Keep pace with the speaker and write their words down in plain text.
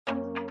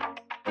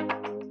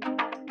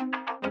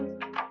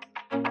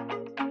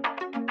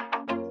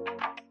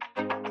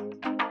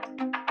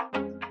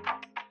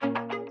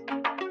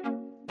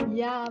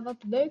Ja,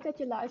 wat leuk dat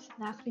je luistert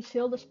naar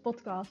Griselda's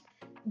podcast.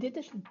 Dit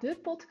is de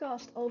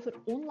podcast over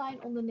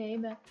online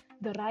ondernemen,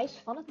 de reis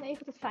van het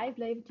 9 tot 5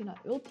 leventje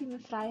naar ultieme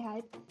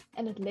vrijheid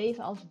en het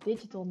leven als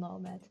digital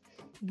nomad.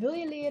 Wil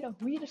je leren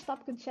hoe je de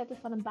stap kunt zetten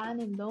van een baan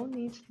in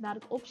loondienst naar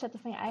het opzetten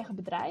van je eigen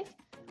bedrijf?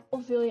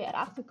 Of wil je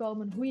erachter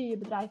komen hoe je je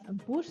bedrijf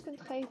een boost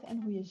kunt geven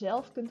en hoe je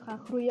zelf kunt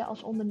gaan groeien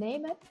als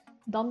ondernemer?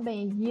 Dan ben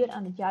je hier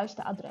aan het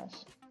juiste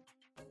adres.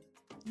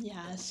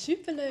 Ja,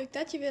 superleuk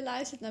dat je weer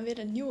luistert naar weer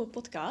een nieuwe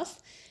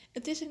podcast.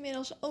 Het is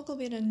inmiddels ook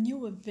alweer een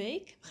nieuwe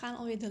week. We gaan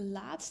alweer de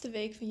laatste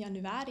week van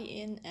januari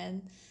in.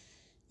 En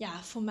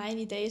ja, voor mijn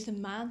idee is de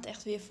maand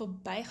echt weer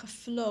voorbij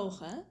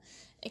gevlogen.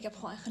 Ik heb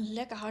gewoon echt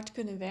lekker hard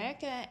kunnen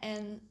werken.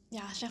 En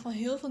ja, er zijn gewoon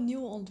heel veel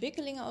nieuwe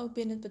ontwikkelingen ook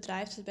binnen het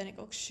bedrijf. Dus daar ben ik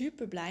ook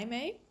super blij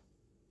mee.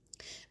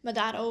 Maar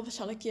daarover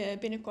zal ik je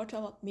binnenkort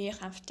wel wat meer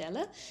gaan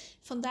vertellen.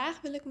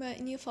 Vandaag wil ik me in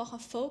ieder geval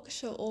gaan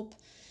focussen op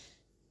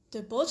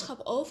de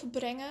boodschap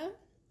overbrengen.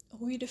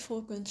 Hoe je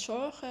ervoor kunt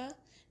zorgen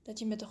dat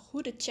je met een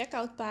goede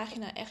checkout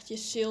pagina echt je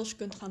sales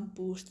kunt gaan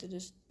boosten.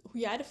 Dus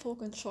hoe jij ervoor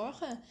kunt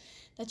zorgen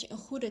dat je een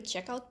goede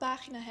checkout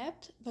pagina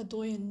hebt,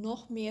 waardoor je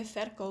nog meer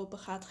verkopen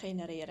gaat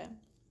genereren.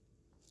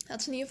 Dat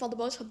is in ieder geval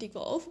de boodschap die ik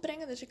wil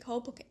overbrengen. Dus ik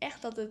hoop ook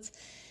echt dat het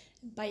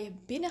bij je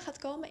binnen gaat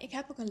komen. Ik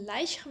heb ook een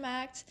lijstje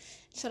gemaakt,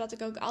 zodat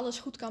ik ook alles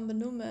goed kan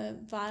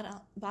benoemen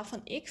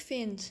waarvan ik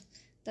vind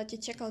dat je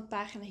checkout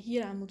pagina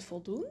hieraan moet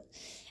voldoen.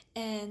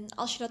 En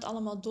als je dat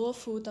allemaal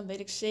doorvoert, dan weet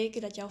ik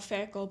zeker dat jouw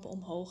verkopen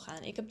omhoog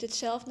gaan. Ik heb dit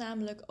zelf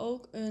namelijk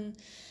ook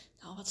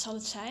wat zal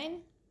het zijn?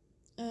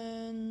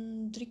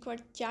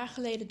 3/4 jaar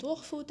geleden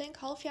doorgevoerd, denk ik,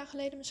 half jaar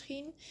geleden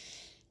misschien.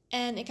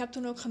 En ik heb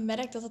toen ook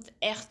gemerkt dat het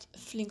echt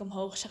flink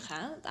omhoog is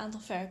gegaan, het aantal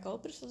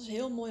verkopen. Dus dat is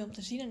heel mooi om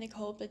te zien en ik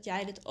hoop dat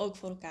jij dit ook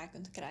voor elkaar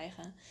kunt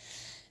krijgen.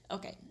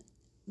 Oké,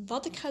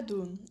 wat ik ga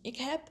doen. Ik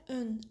heb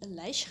een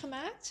lijstje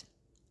gemaakt.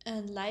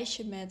 Een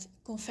lijstje met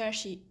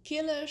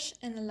conversiekillers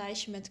en een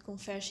lijstje met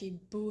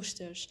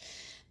conversieboosters.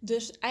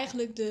 Dus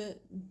eigenlijk de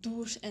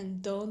do's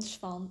en don'ts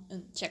van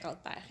een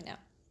checkout pagina.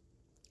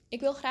 Ik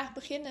wil graag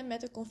beginnen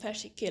met de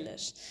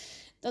conversiekillers.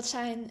 Dat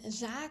zijn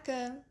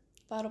zaken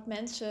waarop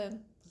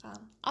mensen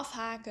gaan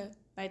afhaken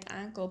bij het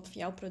aankopen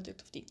van jouw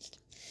product of dienst.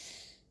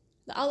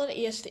 De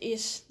allereerste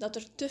is dat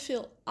er te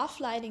veel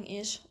afleiding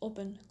is op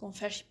een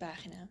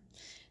conversiepagina.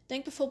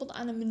 Denk bijvoorbeeld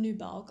aan een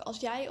menubalk. Als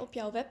jij op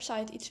jouw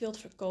website iets wilt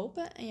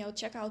verkopen en jouw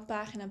checkout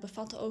pagina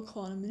bevat ook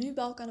gewoon een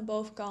menubalk aan de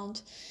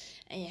bovenkant.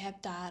 En je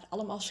hebt daar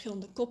allemaal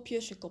verschillende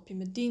kopjes. Een kopje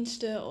met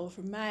diensten,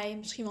 over mij,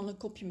 misschien wel een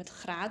kopje met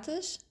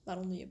gratis.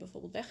 Waaronder je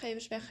bijvoorbeeld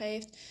weggevers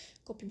weggeeft.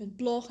 Een kopje met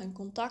blog en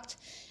contact.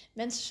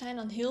 Mensen zijn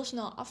dan heel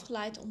snel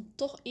afgeleid om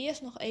toch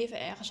eerst nog even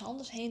ergens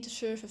anders heen te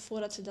surfen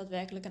voordat ze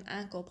daadwerkelijk een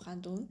aankoop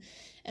gaan doen.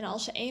 En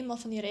als ze eenmaal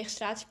van die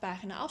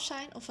registratiepagina af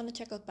zijn of van de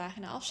checkout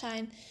pagina af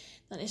zijn,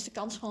 dan is de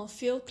kans gewoon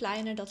veel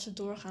kleiner dat ze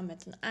doorgaan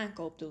met een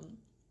aankoop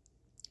doen.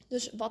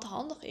 Dus wat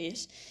handig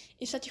is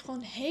dat je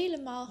gewoon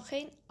helemaal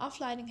geen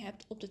afleiding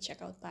hebt op de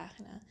checkout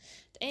pagina.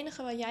 Het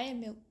enige waar jij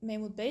je mee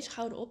moet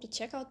bezighouden op de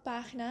checkout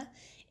pagina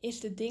is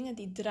de dingen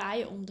die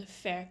draaien om de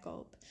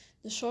verkoop.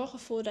 Dus zorg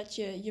ervoor dat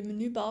je je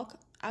menubalk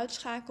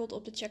uitschakelt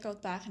op de checkout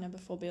pagina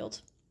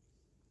bijvoorbeeld.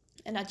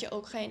 En dat je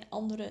ook geen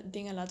andere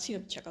dingen laat zien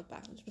op de checkout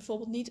pagina. Dus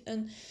bijvoorbeeld niet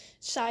een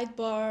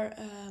sidebar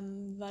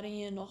waarin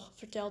je nog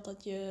vertelt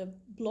dat je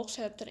blogs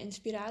hebt ter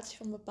inspiratie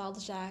van bepaalde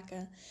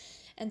zaken.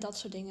 En dat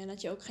soort dingen.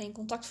 Dat je ook geen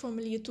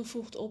contactformulier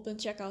toevoegt op een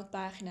checkout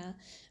pagina.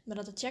 Maar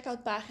dat de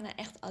checkout pagina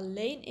echt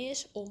alleen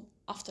is om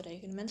af te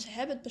rekenen. Mensen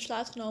hebben het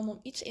besluit genomen om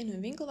iets in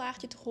hun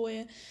winkelwagentje te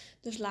gooien.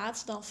 Dus laat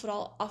ze dan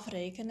vooral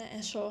afrekenen.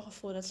 En zorg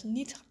ervoor dat ze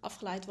niet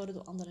afgeleid worden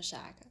door andere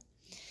zaken.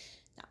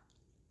 Nou,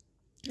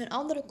 een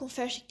andere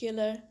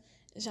conversiekiller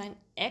zijn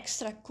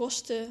extra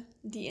kosten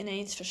die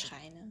ineens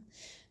verschijnen.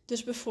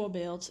 Dus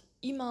bijvoorbeeld,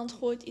 iemand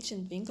gooit iets in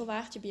het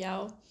winkelwagentje bij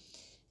jou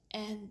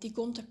en die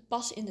komt er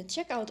pas in de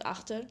checkout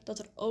achter dat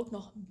er ook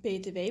nog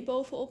btw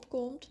bovenop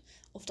komt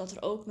of dat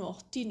er ook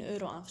nog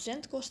 €10 aan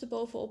verzendkosten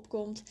bovenop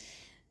komt.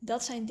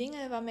 Dat zijn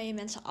dingen waarmee je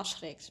mensen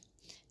afschrikt.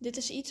 Dit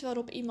is iets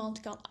waarop iemand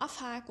kan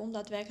afhaken om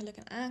daadwerkelijk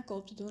een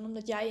aankoop te doen,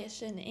 omdat jij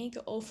ze in één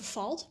keer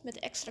overvalt met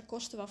extra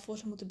kosten waarvoor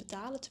ze moeten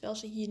betalen, terwijl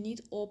ze hier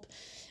niet op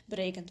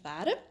berekend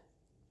waren.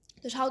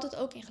 Dus houd het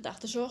ook in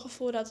gedachten. Zorg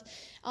ervoor dat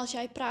als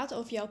jij praat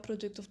over jouw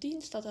product of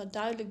dienst, dat er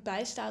duidelijk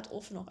bij staat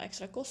of er nog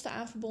extra kosten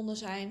aan verbonden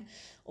zijn.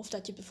 Of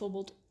dat je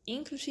bijvoorbeeld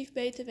inclusief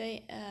btw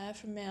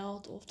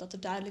vermeldt. Of dat er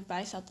duidelijk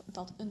bij staat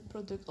dat een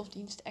product of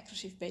dienst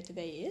exclusief btw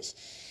is.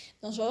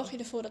 Dan zorg je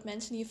ervoor dat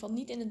mensen in ieder geval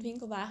niet in het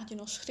winkelwagentje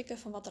nog schrikken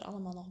van wat er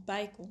allemaal nog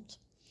bij komt.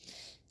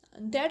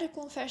 Een derde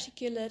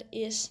conversiekiller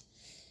is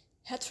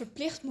het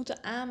verplicht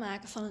moeten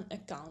aanmaken van een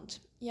account.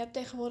 Je hebt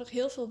tegenwoordig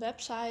heel veel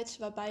websites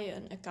waarbij je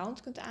een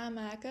account kunt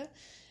aanmaken.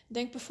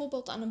 Denk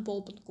bijvoorbeeld aan een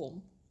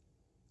bol.com.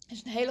 Het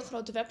is een hele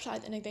grote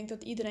website en ik denk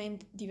dat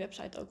iedereen die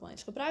website ook wel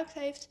eens gebruikt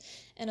heeft.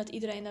 En dat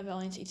iedereen daar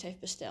wel eens iets heeft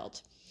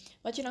besteld.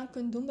 Wat je dan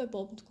kunt doen bij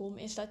bol.com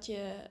is dat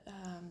je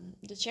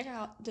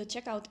de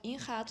checkout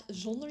ingaat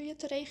zonder je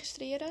te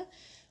registreren.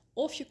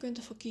 Of je kunt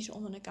ervoor kiezen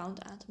om een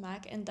account aan te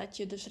maken en dat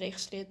je dus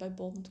registreert bij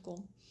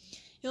bol.com.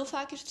 Heel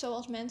vaak is het zo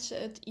als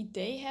mensen het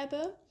idee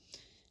hebben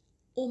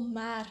om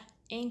maar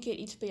 1 keer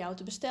iets bij jou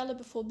te bestellen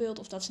bijvoorbeeld,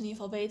 of dat ze in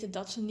ieder geval weten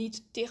dat ze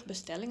niet 10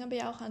 bestellingen bij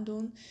jou gaan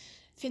doen,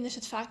 vinden ze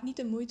het vaak niet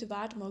de moeite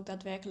waard om ook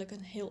daadwerkelijk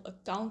een heel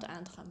account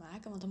aan te gaan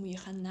maken. Want dan moet je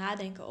gaan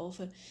nadenken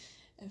over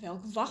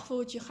welk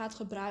wachtwoord je gaat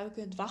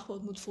gebruiken. Het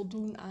wachtwoord moet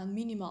voldoen aan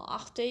minimaal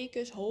 8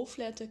 tekens,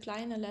 hoofdletter,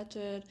 kleine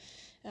letter,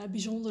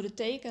 bijzondere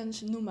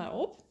tekens, noem maar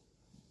op.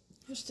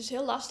 Dus het is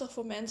heel lastig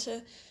voor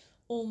mensen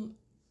om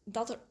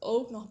dat er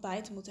ook nog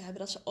bij te moeten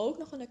hebben. Dat ze ook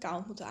nog een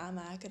account moeten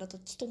aanmaken. Dat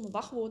het stomme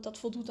wachtwoord, dat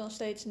voldoet dan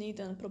steeds niet.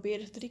 En dan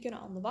proberen ze 3 keer een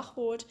ander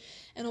wachtwoord.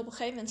 En op een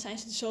gegeven moment zijn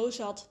ze zo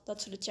zat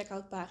dat ze de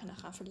checkout pagina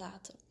gaan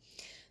verlaten.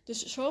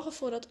 Dus zorg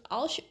ervoor dat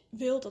als je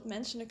wilt dat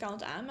mensen een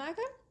account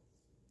aanmaken,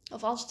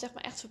 of als het zeg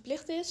maar echt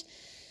verplicht is,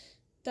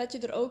 dat je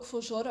er ook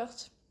voor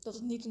zorgt dat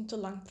het niet een te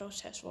lang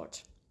proces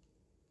wordt.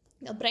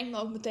 Dat brengt me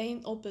ook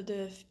meteen op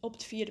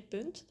het 4e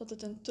punt, dat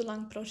het een te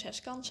lang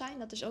proces kan zijn.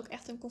 Dat is ook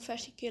echt een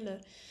conversiekiller.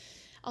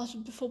 Als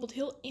het bijvoorbeeld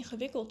heel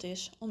ingewikkeld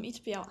is om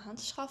iets bij jou aan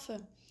te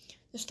schaffen.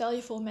 Dus stel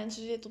je voor,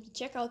 mensen zitten op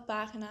de checkout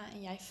pagina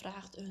en jij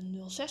vraagt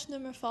een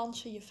 06-nummer van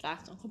ze, je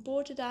vraagt een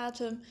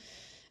geboortedatum.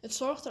 Het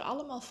zorgt er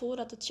allemaal voor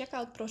dat het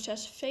checkout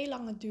proces veel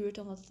langer duurt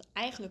dan dat het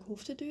eigenlijk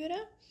hoeft te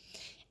duren.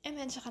 En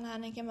mensen gaan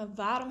nadenken, ja, maar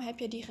waarom heb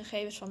je die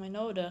gegevens van mij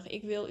nodig?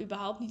 Ik wil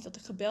überhaupt niet dat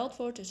ik gebeld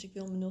word, dus ik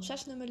wil mijn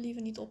 06-nummer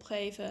liever niet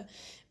opgeven.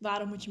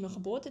 Waarom moet je mijn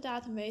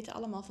geboortedatum weten?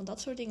 Allemaal van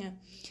dat soort dingen.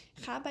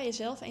 Ga bij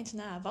jezelf eens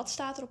na. Wat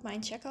staat er op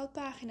mijn checkout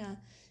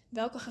pagina?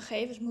 Welke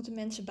gegevens moeten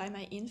mensen bij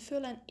mij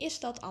invullen? En is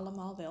dat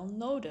allemaal wel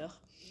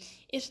nodig?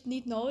 Is het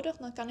niet nodig,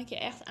 dan kan ik je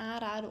echt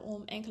aanraden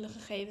om enkele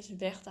gegevens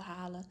weg te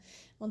halen.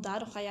 Want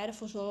daardoor ga jij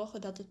ervoor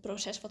zorgen dat het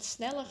proces wat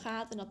sneller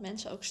gaat en dat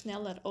mensen ook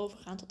sneller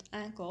overgaan tot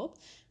aankoop.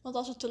 Want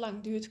als het te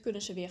lang duurt,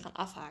 kunnen ze weer gaan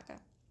afhaken.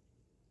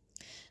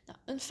 Nou,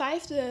 een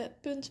 5e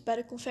punt bij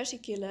de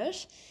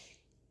conversiekillers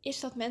is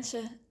dat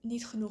mensen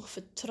niet genoeg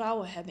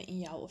vertrouwen hebben in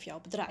jou of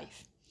jouw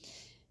bedrijf.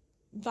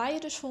 Waar je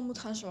dus voor moet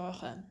gaan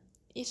zorgen,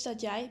 is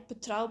dat jij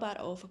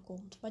betrouwbaar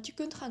overkomt. Wat je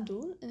kunt gaan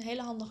doen, een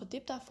hele handige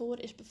tip daarvoor,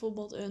 is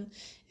bijvoorbeeld een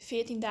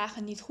 14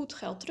 dagen niet goed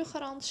geld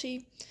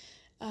teruggarantie.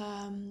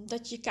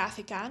 Dat je je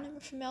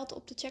KVK-nummer vermeldt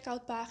op de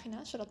checkout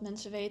pagina, zodat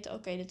mensen weten,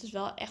 oké, dit is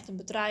wel echt een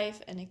bedrijf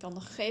en ik kan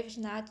de gegevens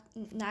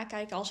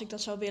nakijken als ik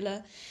dat zou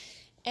willen.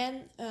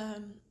 En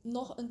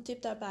nog een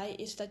tip daarbij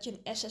is dat je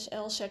een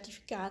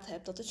SSL-certificaat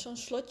hebt. Dat is zo'n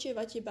slotje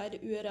wat je bij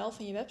de URL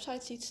van je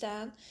website ziet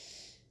staan.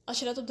 Als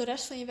je dat op de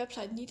rest van je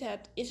website niet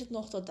hebt, is het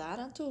nog tot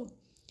daaraan toe.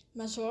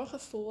 Maar zorg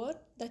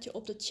ervoor dat je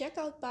op de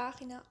checkout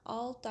pagina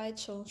altijd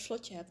zo'n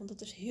slotje hebt. Want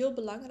het is heel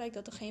belangrijk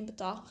dat er geen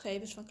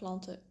betaalgegevens van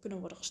klanten kunnen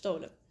worden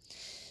gestolen.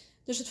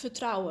 Dus het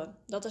vertrouwen,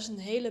 dat is een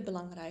hele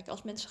belangrijke.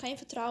 Als mensen geen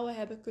vertrouwen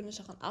hebben, kunnen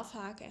ze gaan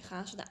afhaken en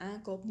gaan ze de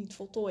aankoop niet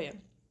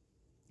voltooien.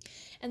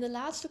 En de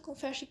laatste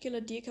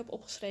conversiekiller die ik heb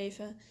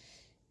opgeschreven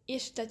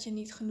is dat je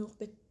niet genoeg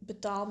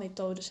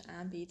betaalmethodes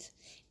aanbiedt.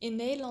 In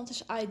Nederland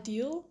is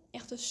Ideal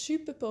echt een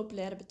super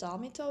populaire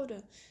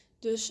betaalmethode.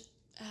 Dus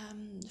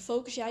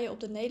focus jij je op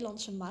de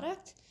Nederlandse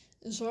markt,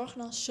 zorg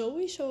dan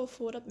sowieso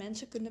voor dat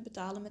mensen kunnen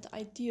betalen met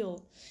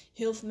Ideal.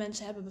 Heel veel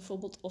mensen hebben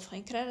bijvoorbeeld of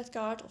geen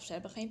creditcard of ze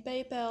hebben geen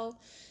PayPal.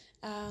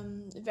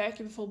 Werk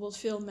je bijvoorbeeld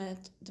veel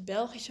met de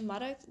Belgische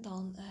markt,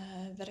 dan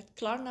werkt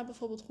Klarna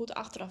bijvoorbeeld goed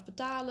achteraf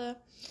betalen.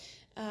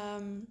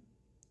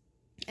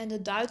 En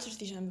de Duitsers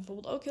die zijn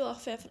bijvoorbeeld ook heel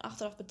erg fan van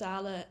achteraf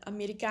betalen.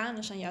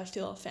 Amerikanen zijn juist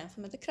heel erg fan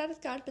van met de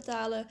creditcard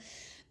betalen.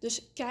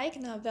 Dus kijk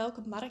naar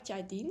welke markt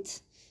jij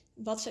dient.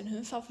 Wat zijn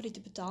hun favoriete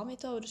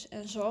betaalmethodes?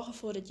 En zorg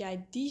ervoor dat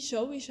jij die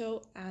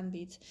sowieso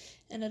aanbiedt.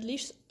 En het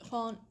liefst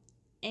gewoon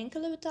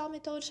enkele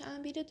betaalmethodes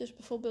aanbieden. Dus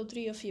bijvoorbeeld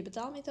 3 of 4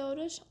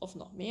 betaalmethodes. Of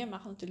nog meer,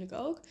 mag natuurlijk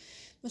ook.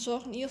 Maar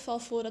zorg in ieder geval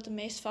voor dat de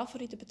meest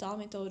favoriete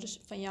betaalmethodes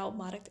van jouw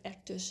markt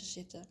ertussen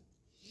zitten.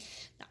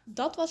 Nou,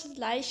 dat was het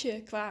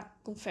lijstje qua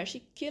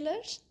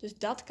conversiekillers. Dus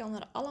dat kan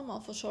er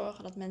allemaal voor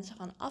zorgen dat mensen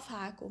gaan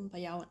afhaken om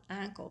bij jou een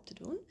aankoop te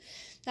doen.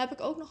 Daar heb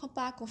ik ook nog een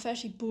paar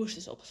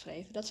conversieboosters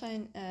opgeschreven. Dat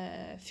zijn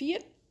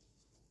 4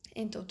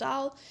 in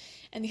totaal.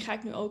 En die ga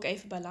ik nu ook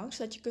even bij langs,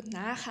 zodat je kunt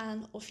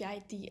nagaan of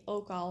jij die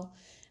ook al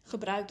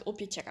gebruikt op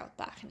je checkout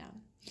pagina.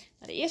 Nou,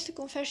 de eerste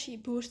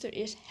conversiebooster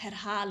is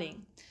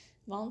herhaling.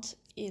 Want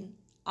in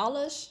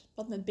alles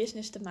wat met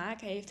business te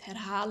maken heeft,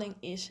 herhaling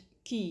is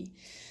key.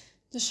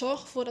 Dus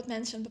zorg ervoor dat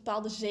mensen een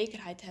bepaalde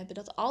zekerheid hebben.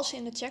 Dat als ze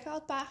in de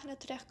checkout pagina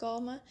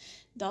terechtkomen,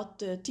 dat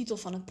de titel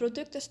van het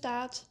product er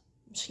staat.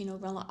 Misschien ook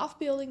wel een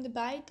afbeelding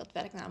erbij. Dat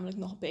werkt namelijk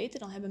nog beter.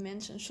 Dan hebben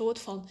mensen een soort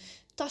van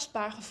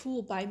tastbaar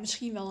gevoel bij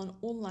misschien wel een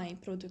online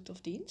product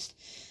of dienst.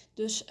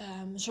 Dus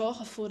zorg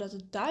ervoor dat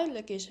het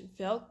duidelijk is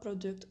welk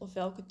product of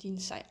welke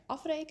dienst zij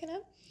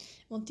afrekenen.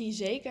 Want die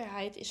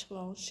zekerheid is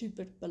gewoon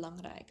super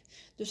belangrijk.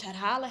 Dus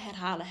herhalen,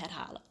 herhalen,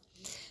 herhalen.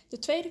 De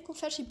tweede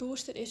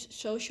conversiebooster is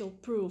social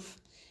proof.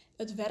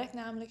 Het werkt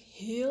namelijk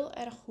heel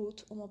erg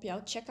goed om op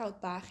jouw checkout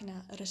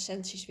pagina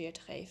recensies weer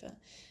te geven.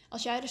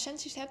 Als jij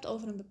recensies hebt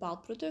over een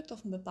bepaald product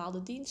of een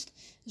bepaalde dienst,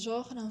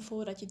 zorg er dan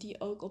voor dat je die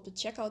ook op de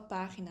checkout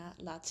pagina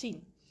laat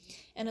zien.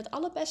 En het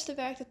allerbeste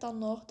werkt het dan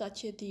nog dat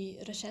je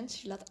die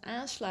recensies laat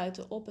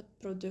aansluiten op het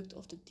product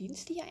of de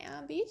dienst die jij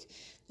aanbiedt.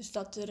 Dus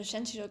dat de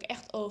recensies ook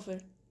echt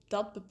over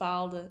dat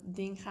bepaalde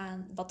ding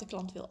gaan wat de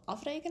klant wil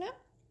afrekenen.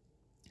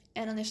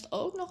 En dan is het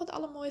ook nog het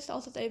allermooiste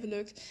als het even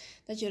lukt,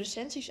 dat je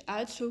recensies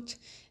uitzoekt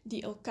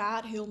die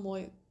elkaar heel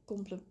mooi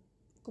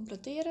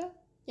completeren.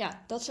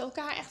 Ja, dat ze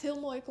elkaar echt heel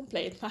mooi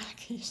compleet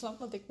maken. Je snapt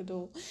wat ik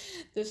bedoel.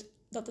 Dus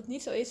dat het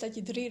niet zo is dat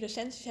je 3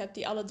 recensies hebt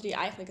die alle 3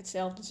 eigenlijk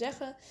hetzelfde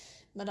zeggen,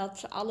 maar dat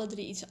ze alle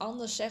 3 iets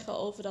anders zeggen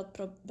over dat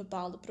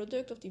bepaalde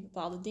product of die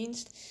bepaalde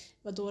dienst,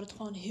 waardoor het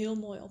gewoon heel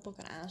mooi op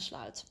elkaar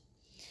aansluit.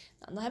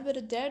 Nou, dan hebben we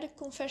de derde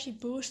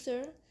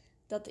conversiebooster.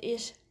 Dat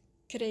is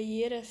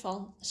creëren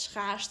van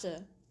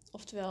schaarste.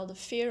 Oftewel de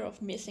fear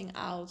of missing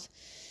out.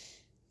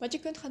 Wat je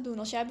kunt gaan doen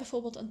als jij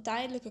bijvoorbeeld een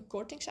tijdelijke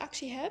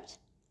kortingsactie hebt,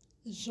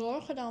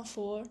 zorg er dan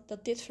voor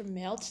dat dit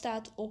vermeld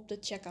staat op de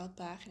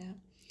checkoutpagina.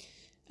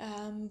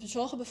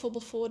 Zorg er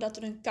bijvoorbeeld voor dat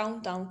er een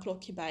countdown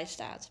klokje bij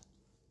staat.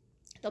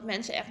 Dat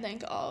mensen echt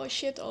denken, oh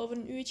shit, over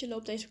een uurtje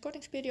loopt deze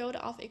kortingsperiode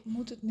af. Ik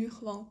moet het nu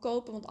gewoon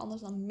kopen, want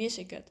anders dan mis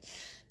ik het.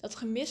 Dat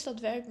gemis, dat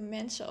werkt bij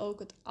mensen ook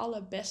het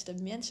allerbeste.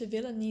 Mensen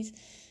willen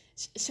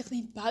zich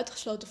niet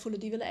buitengesloten voelen,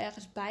 die willen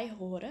ergens bij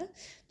horen.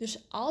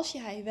 Dus als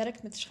jij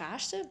werkt met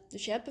schaarste,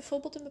 dus je hebt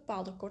bijvoorbeeld een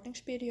bepaalde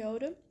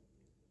kortingsperiode,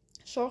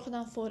 zorg er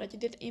dan voor dat je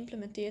dit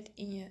implementeert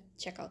in je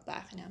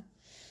checkoutpagina.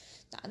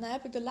 Nou, en dan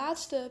heb ik de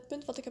laatste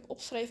punt wat ik heb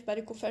opgeschreven bij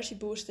de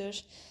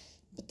conversieboosters.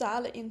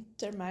 Betalen in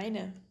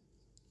termijnen.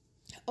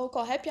 Ook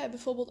al heb jij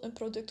bijvoorbeeld een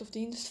product of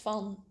dienst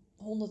van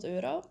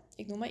 €100.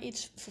 Ik noem maar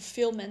iets. Voor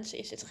veel mensen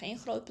is dit geen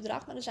groot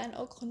bedrag. Maar er zijn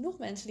ook genoeg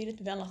mensen die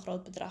dit wel een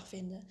groot bedrag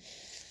vinden.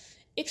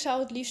 Ik zou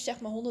het liefst zeg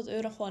maar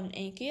 €100 gewoon in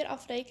 1 keer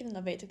afrekenen.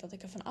 Dan weet ik dat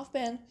ik er van af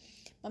ben.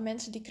 Maar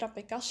mensen die krap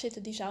bij kas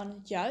zitten, die zouden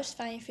het juist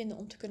fijn vinden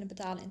om te kunnen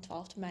betalen in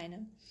 12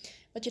 termijnen.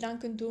 Wat je dan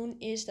kunt doen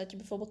is dat je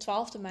bijvoorbeeld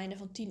 12 termijnen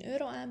van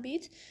 €10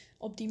 aanbiedt.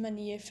 Op die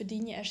manier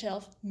verdien je er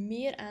zelf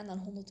meer aan dan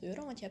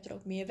 €100. Want je hebt er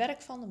ook meer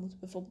werk van. Er moeten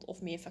bijvoorbeeld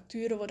of meer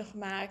facturen worden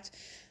gemaakt.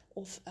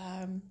 Of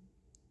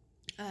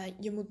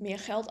je moet meer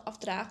geld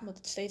afdragen omdat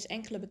het steeds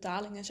enkele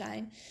betalingen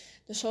zijn.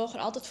 Dus zorg er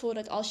altijd voor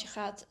dat als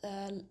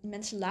je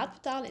mensen laat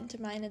betalen in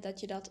termijnen, dat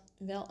je dat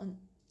wel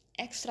een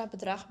extra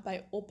bedrag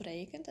bij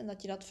oprekent. En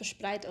dat je dat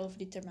verspreidt over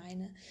die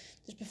termijnen.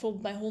 Dus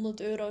bijvoorbeeld bij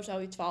 €100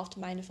 zou je 12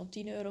 termijnen van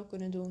 €10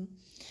 kunnen doen.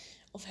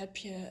 Of heb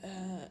je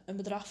een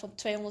bedrag van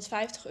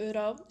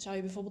 €250, zou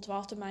je bijvoorbeeld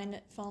 12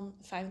 termijnen van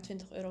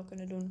 €25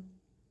 kunnen doen.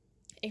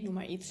 Ik noem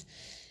maar iets.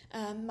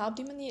 Maar op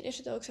die manier is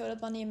het ook zo dat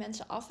wanneer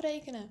mensen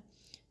afrekenen,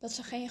 dat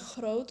ze geen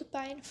grote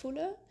pijn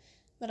voelen.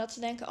 Maar dat ze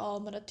denken,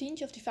 oh, maar dat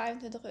tientje of die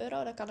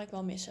 €25, dat kan ik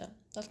wel missen.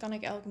 Dat kan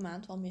ik elke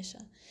maand wel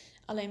missen.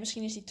 Alleen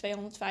misschien is die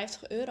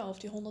 €250 of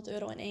die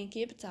 €100 in 1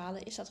 keer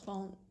betalen, is dat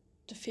gewoon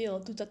te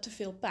veel. Doet dat te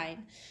veel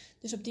pijn.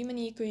 Dus op die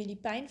manier kun je die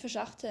pijn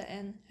verzachten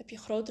en heb je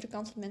grotere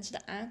kans dat mensen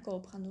de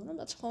aankoop gaan doen.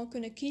 Omdat ze gewoon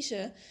kunnen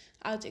kiezen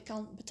uit ik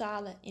kan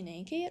betalen in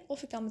 1 keer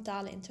of ik kan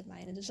betalen in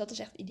termijnen. Dus dat is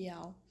echt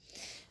ideaal.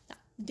 Nou,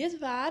 dit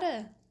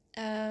waren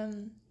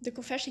de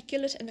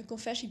conversiekillers en de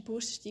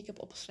conversieboosters die ik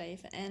heb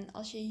opgeschreven. En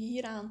als je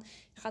hieraan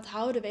gaat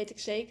houden, weet ik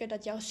zeker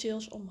dat jouw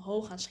sales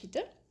omhoog gaan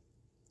schieten.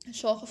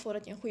 Zorg ervoor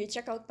dat je een goede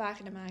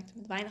checkoutpagina maakt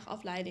met weinig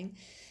afleiding.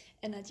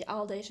 En dat je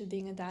al deze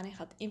dingen daarin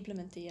gaat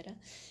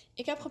implementeren.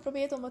 Ik heb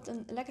geprobeerd om het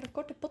een lekkere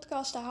korte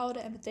podcast te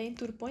houden en meteen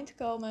to the point te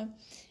komen.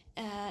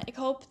 Ik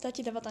hoop dat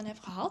je er wat aan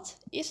hebt gehad.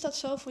 Is dat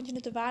zo? Vond je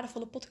het een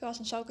waardevolle podcast?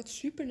 Dan zou ik het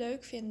super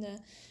leuk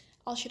vinden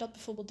als je dat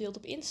bijvoorbeeld deelt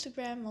op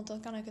Instagram. Want dan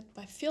kan ik het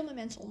bij veel meer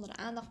mensen onder de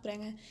aandacht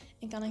brengen.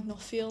 En kan ik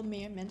nog veel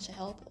meer mensen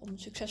helpen om een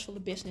succesvolle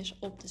business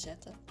op te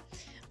zetten.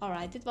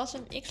 Alright, dit was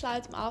hem. Ik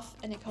sluit hem af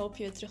en ik hoop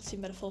je terug te zien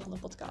bij de volgende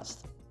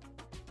podcast.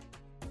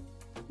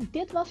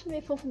 Dit was hem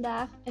weer voor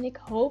vandaag en ik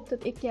hoop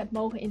dat ik je heb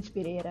mogen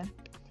inspireren.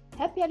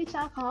 Heb jij er iets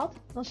aan gehad?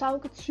 Dan zou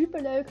ik het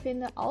super leuk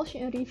vinden als je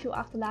een review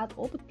achterlaat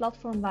op het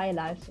platform waar je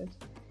luistert.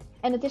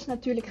 En het is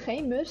natuurlijk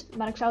geen must,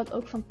 maar ik zou het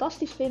ook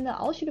fantastisch vinden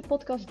als je de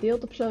podcast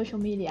deelt op social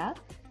media.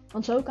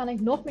 Want zo kan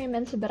ik nog meer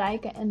mensen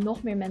bereiken en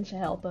nog meer mensen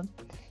helpen.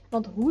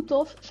 Want hoe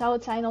tof zou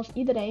het zijn als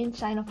iedereen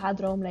zijn of haar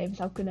droomleven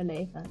zou kunnen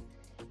leven.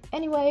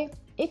 Anyway,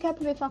 ik heb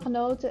er weer van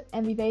genoten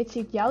en wie weet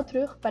zie ik jou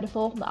terug bij de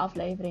volgende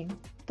aflevering.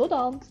 Tot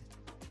dan!